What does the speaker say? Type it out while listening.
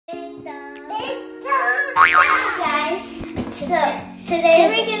Guys,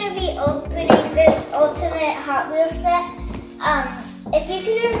 today we're gonna be opening this Ultimate Hot Wheels set. If you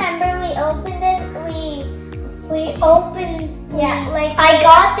can remember, we opened it. I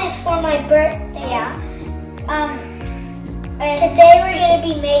got this for my birthday. Yeah. And today we're gonna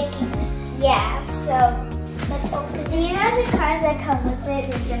be making it. Yeah. So let's open. These are the cars that come with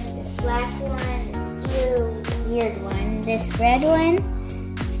it. There's just this black one, this blue weird one, this red one,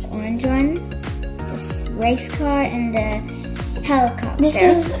 this orange one, this race car, and the helicopter. This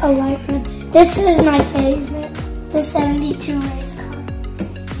is a white one. This is my favorite, the 72 race car.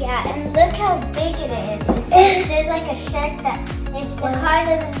 Yeah, and look how big it is. There's like a shark that, if the car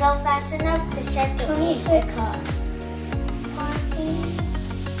doesn't go fast enough, the shark will eat the car.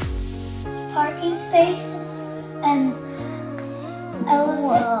 Parking spaces and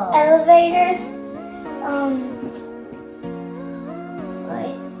elevators.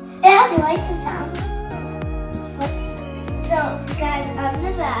 Right. It has lights and sound. So guys, on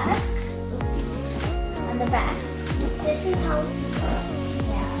the back, this is how.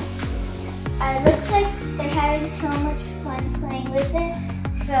 Yeah. It looks like they're having so much fun playing with it.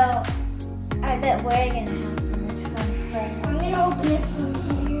 So I bet we're gonna have so much fun playing. I'm gonna open it from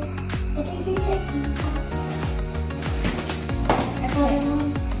here. I think you take these off. Okay.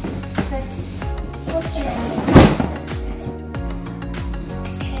 Let's flip it this way.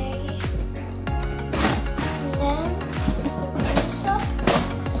 Okay. And then this up.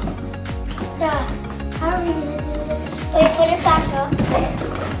 Yeah. How are we gonna do this? Wait, put it back up.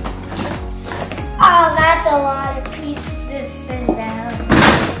 Oh, that's a lot of pieces. This is down.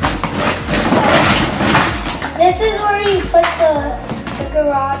 This is where you put the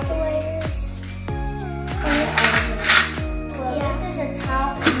garage layers. Well, this is the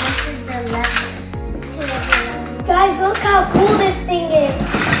top and this is the left. Guys, look how cool this thing is.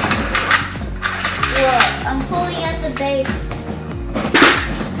 Look, I'm pulling at the base.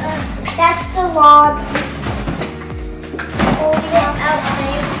 That's the log. Holding it out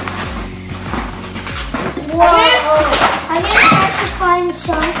base. Whoa. I'm gonna try to find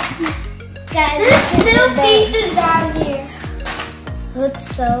some. Guys, There's still pieces down here. Looks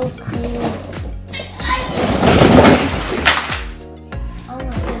so cool. Oh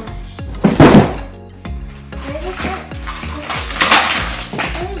my gosh. Where is it?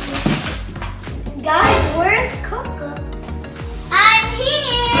 Guys, where's Coco? I'm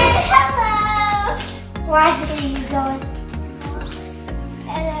here! Hello! Why are you going?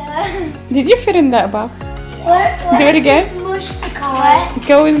 Hello. Did you fit in that box? What Do it again. Smush the car.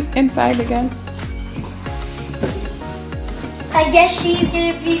 Go inside again. I guess she's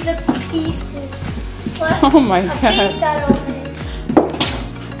gonna be the pieces. What? Oh my A god. piece got open.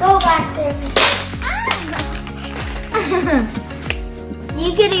 Go back there,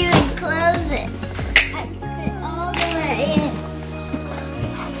 You could even close it. I put it all the way in.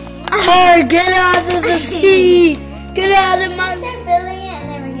 Hey, get out of the seat! Get out of my... Start building it and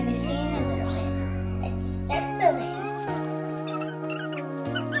then we're going to see in a little bit. Let's start building it.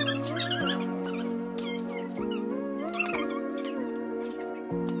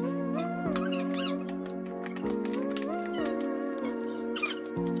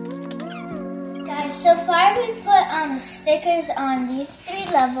 Guys, so far we put stickers on these 3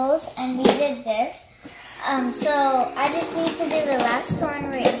 levels and we did this. So I just need to do the last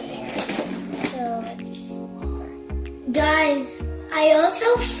one right here. So, Guys, I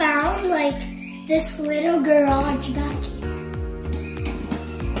also found like this little garage back here.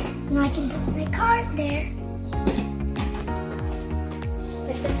 And I can put my car in there.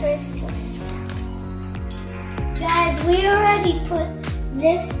 with the first one. Guys, we already put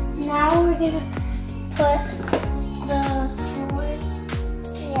this. Now we're gonna put the floors.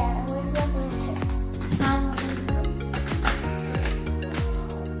 Yeah, where's the blue chip? Don't do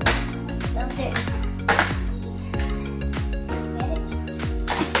it. Get it?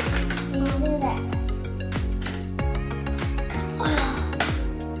 You do that side.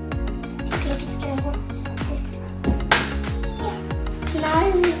 Not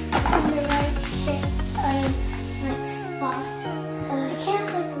in the right shape, right spot. I can't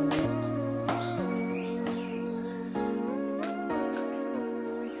like move.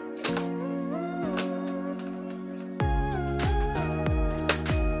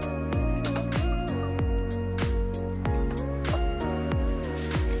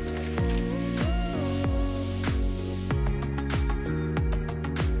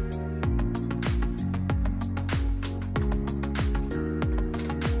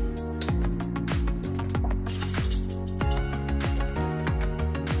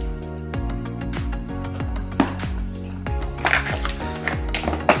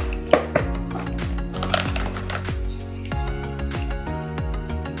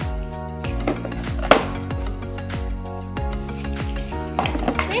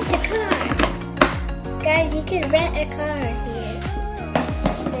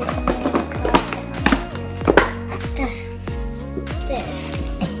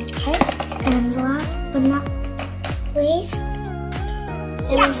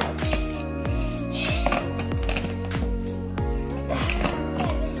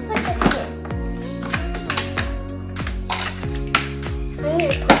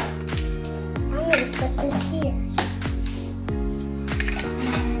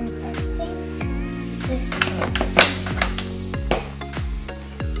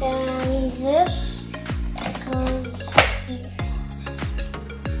 this goes here.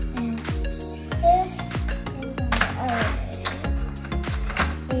 And this goes on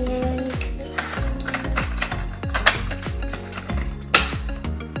the other end.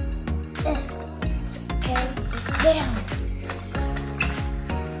 Okay, get on.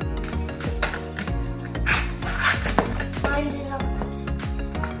 Mine's is up.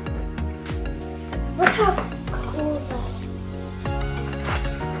 Look how cool that is.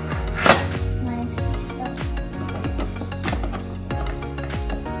 Mine's up.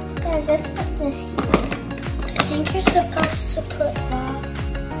 Guys, let's put this here. I think you're supposed to put that.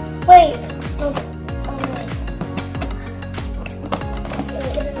 Wait. Oh, wait.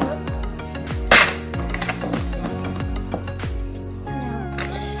 Get it up.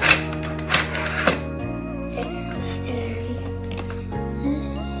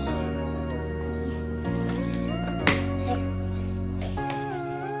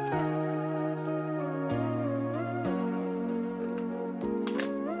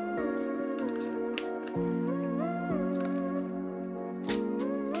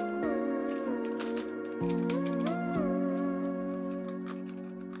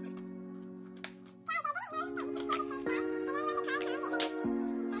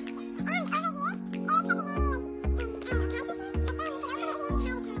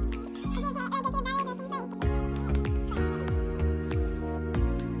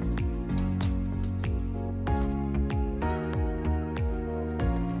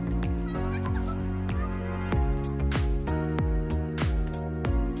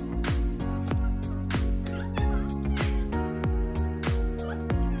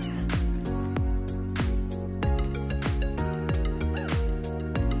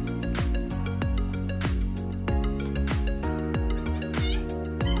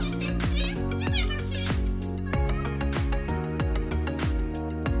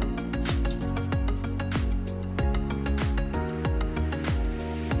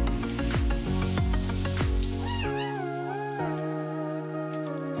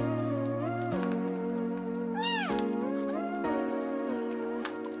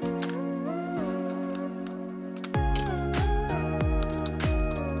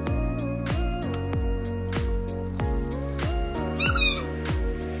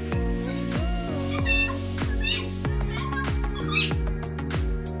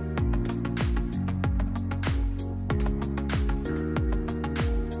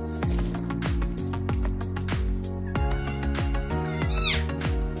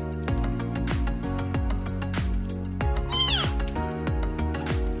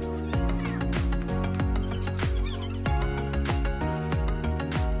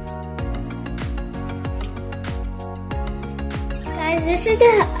 Guys, this is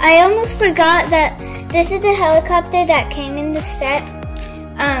I almost forgot that this is the helicopter that came in the set.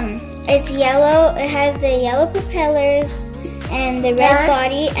 It's yellow, it has the yellow propellers and the red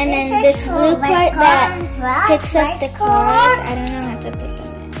body, and then this blue part that picks up the cars. I don't know how to put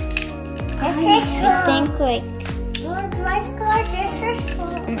them in. I think like, oh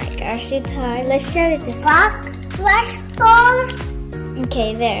my gosh, it's hard. Let's try it this way.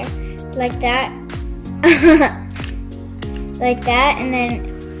 Okay, there. Like that. Like that, and then,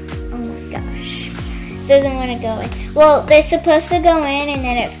 oh my gosh, doesn't want to go in. Well, they're supposed to go in, and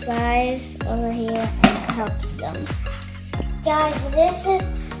then it flies over here and helps them. Guys, this is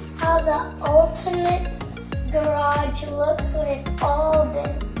how the ultimate garage looks when it's all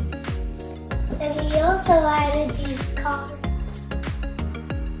built. And we also added these cars.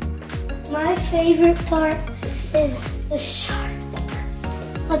 My favorite part is the shark.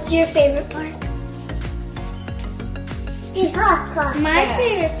 What's your favorite part? My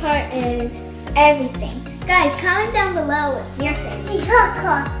favorite part is everything. Guys, comment down below what's your favorite. The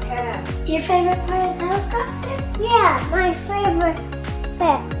helicopter. Your favorite part is helicopter? Yeah, my favorite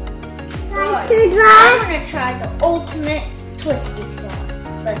pet. Like to drive? I'm gonna try the ultimate twisty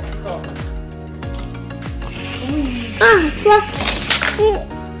slide. Let's go.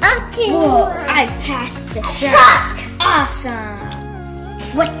 Whoa, I passed the shark. Awesome.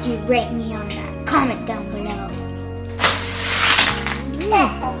 What do you rate me on that? Comment down below.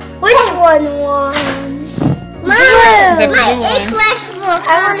 Which one won? The blue one.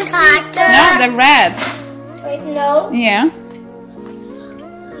 I want to see No, the red. Wait, no. Yeah.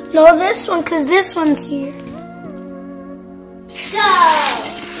 No, this one, because this one's here. Go!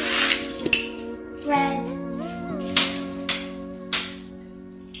 Red.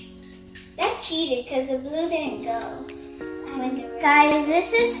 That cheated because the blue didn't go. Guys,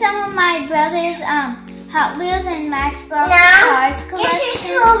 this is some of my brother's Hot Wheels and Matchbox cars collection. This is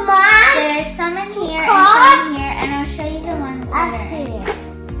for mine. There's some in here and some in here, and I'll show you the ones that are in here.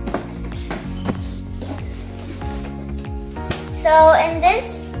 So in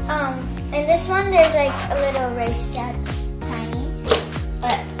this one, there's like a little racetrack, just tiny.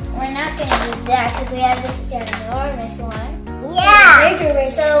 But we're not gonna use that because we have this ginormous one. Yeah.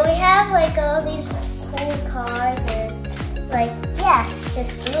 So we have like all these cool cars. There's like this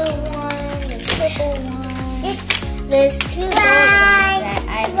blue one, this purple one. There's two gold ones that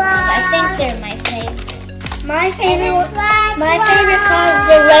I love. I think they're my favorite. My favorite car is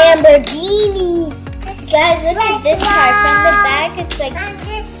the Lamborghini. Guys, look at this car. From the back, it's like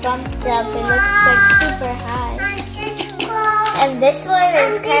bumped up. It looks like super high. And this one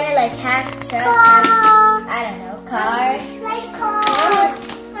is kind of like half truck, half, I don't know, car. And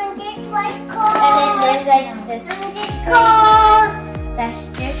then there's like this car that's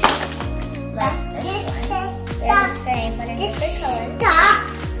just like this one. They're the same, but in different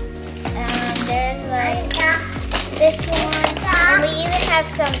colors. There's like this one. And we even have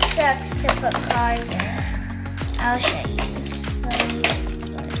some trucks to put cars in. I'll show you.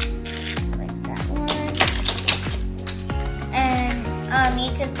 Like that one. And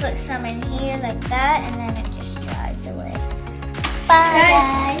you could put some in here like that, and then it just drives away.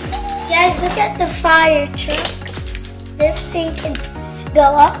 Bye. Guys, look at the fire truck. This thing can go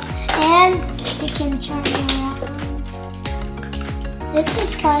up and it can turn around. This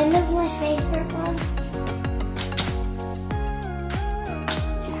is kind of my favorite one.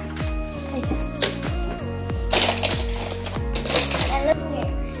 And look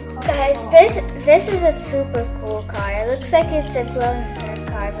here. Guys, this is a super cool car. It looks like it's a glow-in-the-dark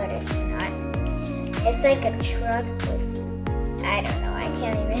car, but it's not. It's like a truck with, I don't know, I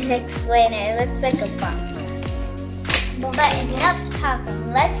can't even explain it. It looks like a box. But enough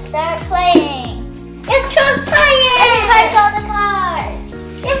talking. Let's start playing. Let's start playing! Let's park all the cars.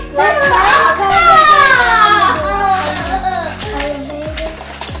 Let's park all the cars!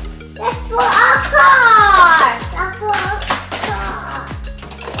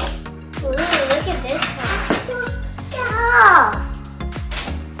 Ooh, look at this car.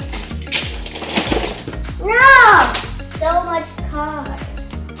 No! So much cars.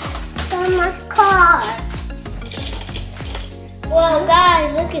 So much cars. Whoa, guys,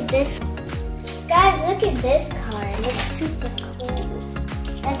 look at this. Guys, look at this car. It looks super cool.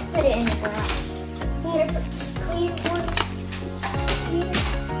 Let's put it in the garage. Here, put this clean one.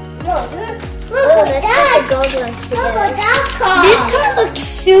 Look Look at let's that. put the gold ones Look together. at that car. This car looks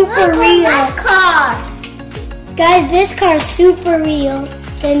super Look real. at that car. Guys, this car is super real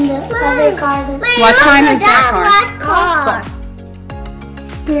than the other cars. What time is that car?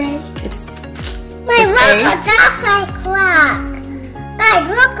 Gray. It's Look at that clock. Guys,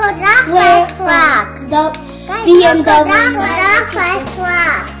 look at that clock. The BMW. BMW. Look at that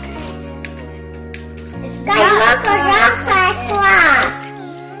clock. Guys, look at that clock.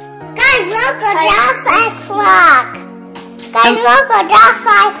 Guys, look at that clock. Guys, look at that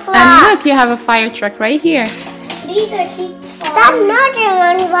clock. and look, you have a fire truck right here. These are keep That's falling. another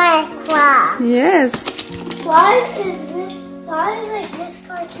one by clock. Yes. Why does like this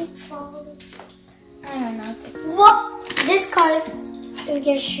car keep falling? I don't know. What? This car is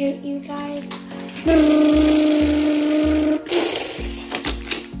gonna shoot you guys.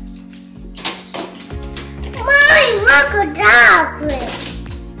 Mommy, look at that.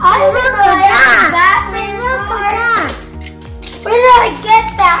 I look at that. Look at that. Where did I get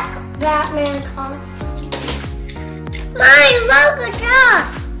that Batman car from? Mommy, look at that.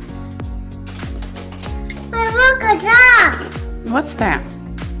 Look at that. What's that?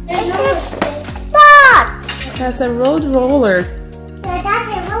 There's no space. Look. That's a road roller.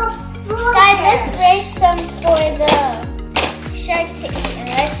 Guys, let's race some for the shark ticket, and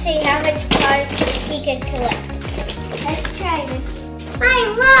let's see how much cars he can collect. Let's try this.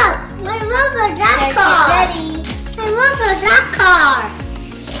 Look at that Shark, car. get ready. Look at that car.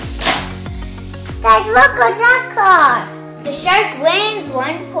 Guys, look at that car. The shark wins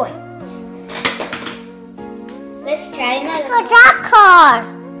 1 point. Let's try another. Look at that car.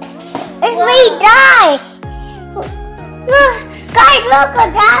 It's really nice. Look, guys, look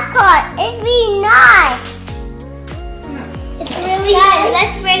at that car. It's really nice. It's really Guys, nice.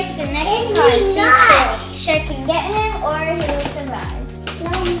 let's race the next It's car and see nice. if the shark can get him or he will survive.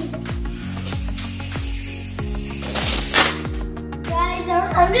 Guys,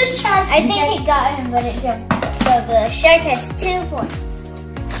 I'm just trying to I think he got him, but it jumped. So the shark has 2 points.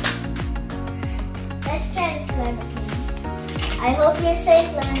 Let's try this Lamborghini. I hope you're safe,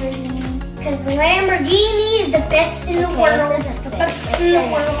 Lamborghini. Because the Lamborghini is the best in the world. this is The good. best Let's in the try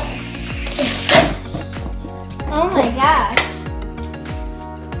it. world. Oh my gosh.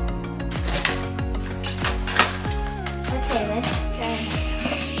 Okay, let's try it.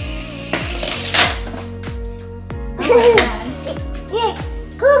 Oh my gosh.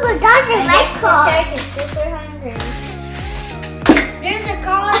 car. The shark is super hungry. There's a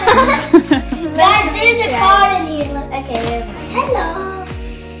car. Guys, there's a car in here. Look. Okay, wait a minute. Hello.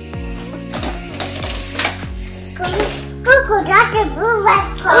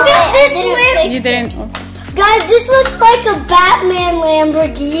 Look at this Lamborghini. You didn't. Guys, this looks like a Batman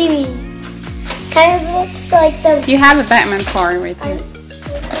Lamborghini. Kind of looks like the. You have a Batman car right there.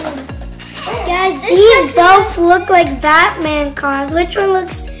 Guys, these both look like Batman cars. Which one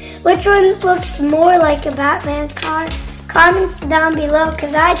looks more like a Batman car? Comments down below,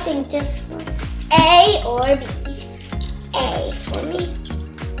 because I think this one. A or B? A for me.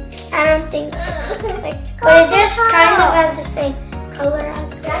 I don't think this looks like, but it just kind of has the same color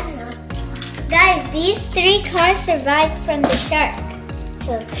as this. Guys, these 3 cars survived from the shark.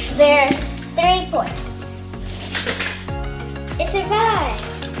 So they're 3 points. It survived.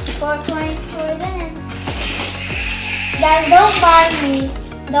 4 points for them. Guys, don't mind me.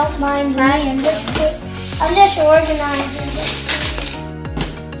 Don't mind me. I'm just organizing this.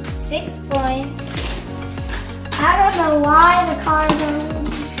 6 points. I don't know why the cars are.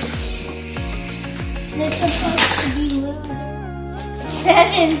 They're supposed to be losers.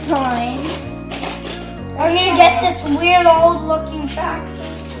 7 points. I'm gonna get this weird old looking tractor.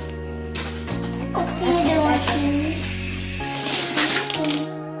 Open the door, please.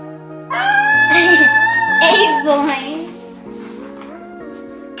 8 points.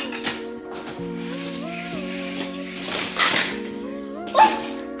 What?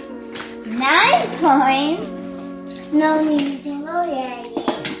 9 points. No music. Oh yeah.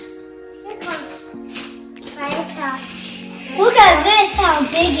 Look at this, how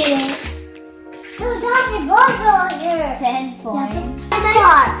big it is. 10 points.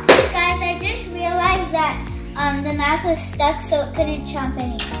 Guys, I just realized that the map was stuck, so it couldn't chomp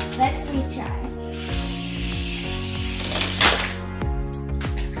any. Let's retry.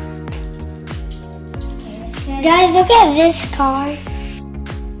 Okay, Guys, look at this car.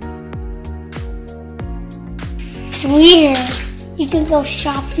 It's weird. You can go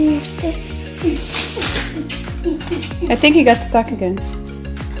shopping with it. I think you got stuck again.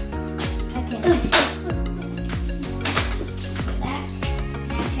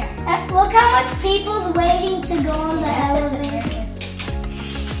 Look how much people's waiting to go on the elevator.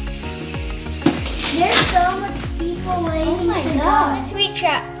 There's so much people waiting Oh my to god. go. Let's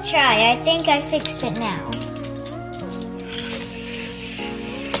retry. I think I fixed it now.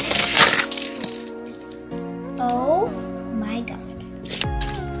 Oh my god.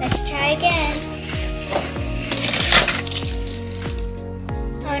 Let's try again.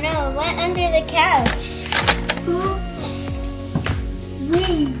 Oh no, it went under the couch. Oops.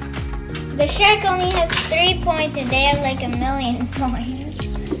 The shark only has 3 points and they have like 1,000,000 points.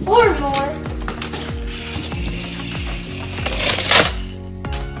 Or more.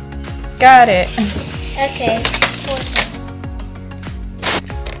 Got it. Okay, 4 points.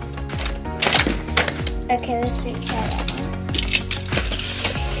 Okay, let's retry that one.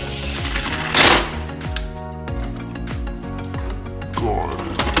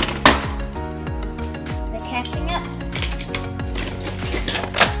 They're catching up.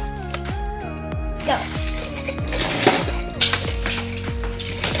 Go.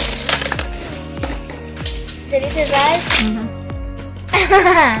 Did he survive?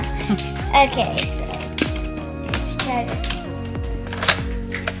 Okay, so let's try this.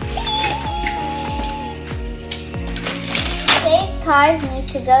 Safe cars need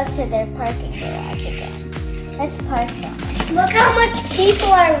to go to their parking garage again. Let's park them. Look how much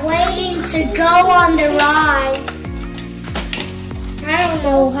people are waiting to go on the rides. I don't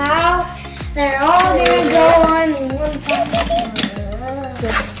know how. They're all gonna go on one time.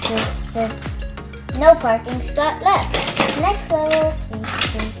 No parking spot left. Next level.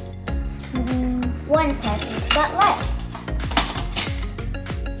 1 parking spot left.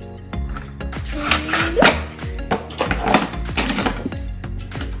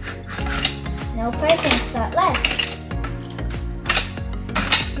 No parking spot left.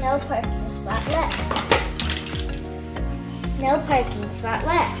 No parking spot left. No parking spot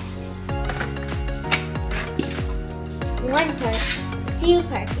left. 1 few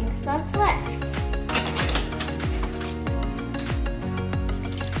parking spots left.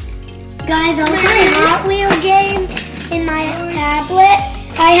 Guys, on my Hot Wheel game in my tablet,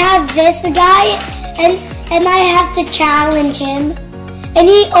 I have this guy and I have to challenge him. And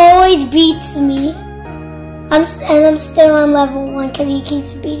he always beats me. I'm still on level 1 because he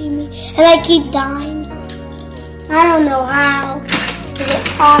keeps beating me. And I keep dying. I don't know how is it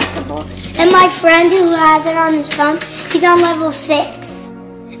possible. And my friend who has it on his phone, he's on level 6.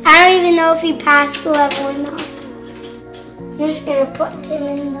 I don't even know if he passed the level or not. I'm just gonna put him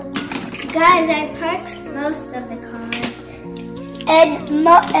in the Guys, I parked most of the cars.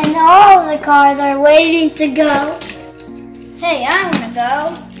 And all of the cars are waiting to go. Hey, I want to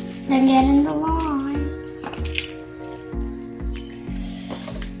go. Then get in the line.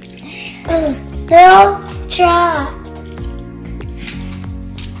 They're all trapped.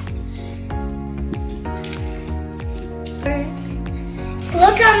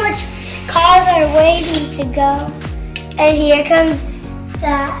 Look how much cars are waiting to go. And here comes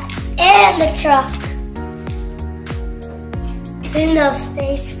that and the truck. There's no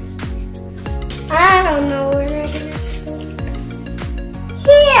space. I don't know where they're gonna sleep.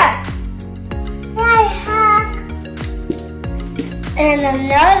 Here! Right hack. And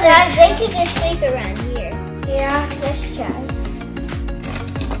another. Guys, they could just sleep around here. Yeah. Let's try.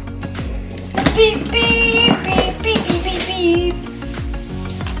 Beep, beep, beep, beep, beep, beep, beep.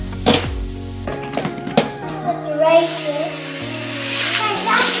 Let's erase it.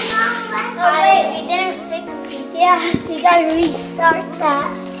 Oh wait, we didn't fix it. Yeah, so you gotta restart that.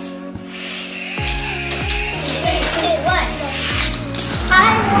 3, 2, 1. I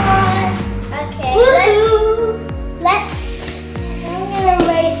won. Okay. Woohoo! I'm gonna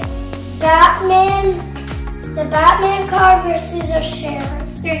race Batman, the Batman car versus a sheriff.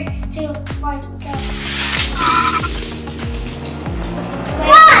 3, 2, 1, go.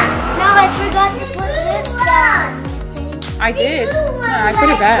 No, I forgot to put this down. I did. No, I put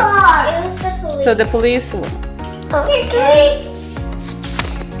it back. It was the police. So the police will. Okay.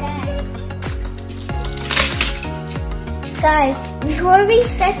 Guys, before we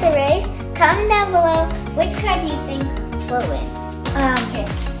start the race, comment down below which car do you think will win.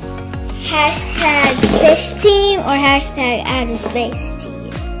 Hashtag fish team or hashtag outer space team.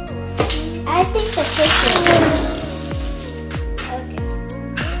 I think the fish team. Okay.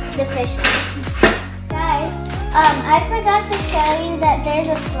 The fish team. Guys, I forgot to show you that there's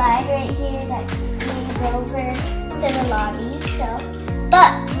a slide right here that leads over to the lobby. So,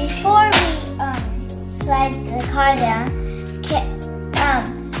 but before we slide the car down,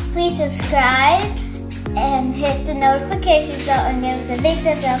 please subscribe and hit the notification bell and give us a big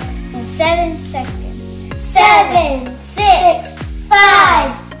thumbs up in 7 seconds. 7, 6,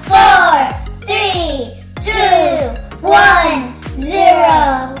 5, 4, 3, 2, 1,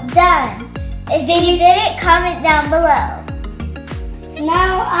 0. Done. If you did it, comment down below.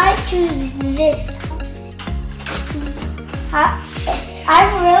 Now I choose this.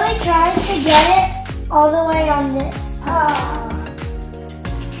 I'm really trying to get it all the way on this.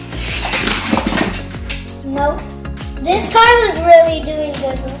 Nope. This car was really doing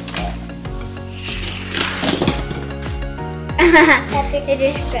good with it. Epic. It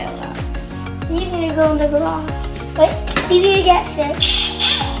just fell off. Easy to go in the garage. Wait, easy to get fixed.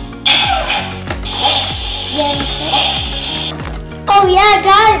 Getting fixed. Oh yeah,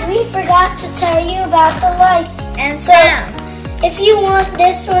 guys, we forgot to tell you about the lights And sounds. If you want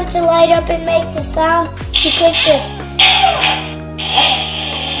this one to light up and make the sound, you click this.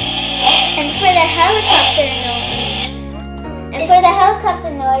 And for the helicopter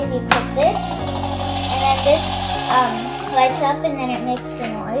noise, you click this. And then this lights up and then it makes the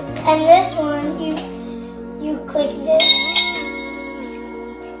noise. And this one, you click this.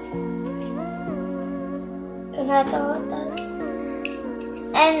 And that's all it does.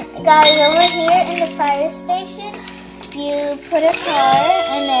 And guys, over here in the fire station, you put a car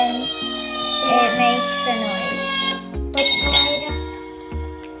and then it makes a noise. With the light up.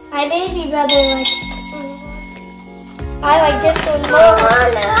 My baby brother likes this one. I like this one more. I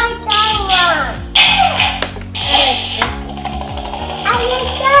like that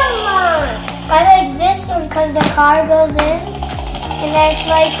one. I like this one because the car goes in and then it's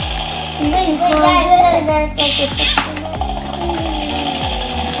like you close it and then it's like you're fixing it.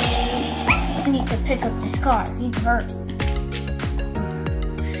 I need to pick up this car. He's hurt.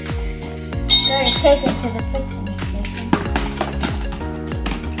 Gotta take him to the fixing station.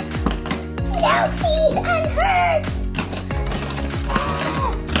 No, please, I'm hurt.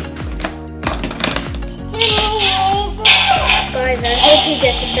 Guys, I hope he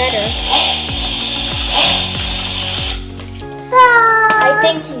gets better. I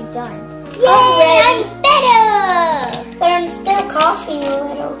think he's done. Yay, I'm better! But I'm still coughing a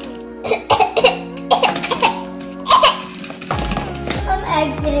little. I'm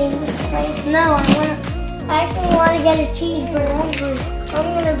exiting this place. No, I actually want to get a cheeseburger. I'm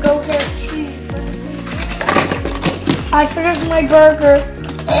gonna go get a cheeseburger. I finished my burger.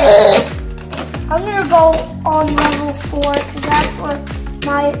 I'm gonna go on level 4 because that's where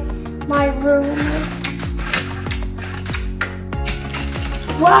my room is.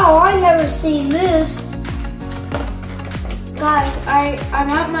 Wow, I never seen this. Guys, I'm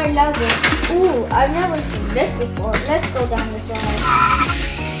at my level. Ooh, I've never seen this before. Let's go down this slide.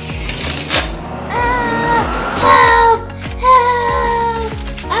 Ah! Help! Help!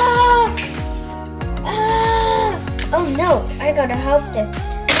 Ah! Ah! Oh no, I gotta help this.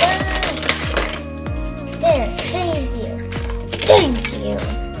 Ah! There, saved you. Thank you.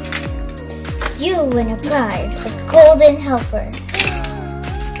 You win a prize, a golden helper.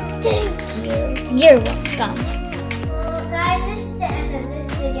 Thank you. You're welcome. Well, guys, this is the end of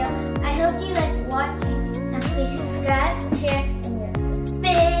this video. I hope you liked watching. And please subscribe, share,